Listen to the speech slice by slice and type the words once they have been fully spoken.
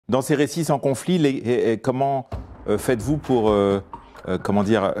dans ces récits sans conflit, comment faites-vous pour, comment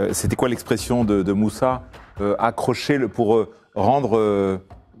dire, c'était quoi l'expression de Moussa, accrocher, pour rendre,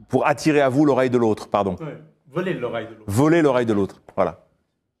 pour attirer à vous l'oreille de l'autre, pardon. Ouais, voler l'oreille de l'autre. Voler l'oreille de l'autre, voilà.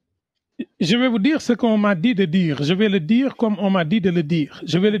 Je vais vous dire ce qu'on m'a dit de dire. Je vais le dire comme on m'a dit de le dire.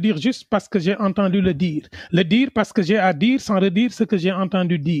 Je vais le dire juste parce que j'ai entendu le dire. Le dire parce que j'ai à dire sans redire ce que j'ai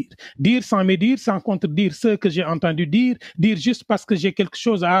entendu dire. Dire sans médire, sans contredire ce que j'ai entendu dire. Dire juste parce que j'ai quelque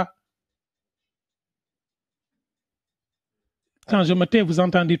chose à... Quand je me tais, vous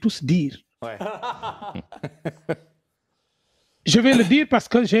entendez tous dire. Ouais. Je vais le dire parce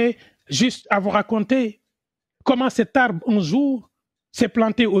que j'ai juste à vous raconter comment cet arbre, un jour, s'est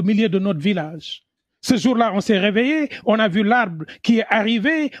planté au milieu de notre village. Ce jour-là, on s'est réveillé, on a vu l'arbre qui est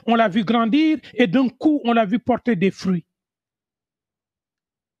arrivé, on l'a vu grandir et d'un coup, on l'a vu porter des fruits.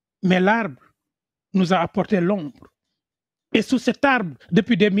 Mais l'arbre nous a apporté l'ombre. Et sous cet arbre,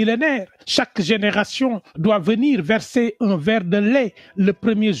 depuis des millénaires, chaque génération doit venir verser un verre de lait le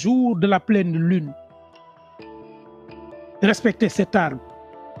premier jour de la pleine lune. Respectez cet arbre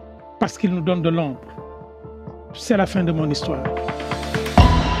parce qu'il nous donne de l'ombre. C'est la fin de mon histoire.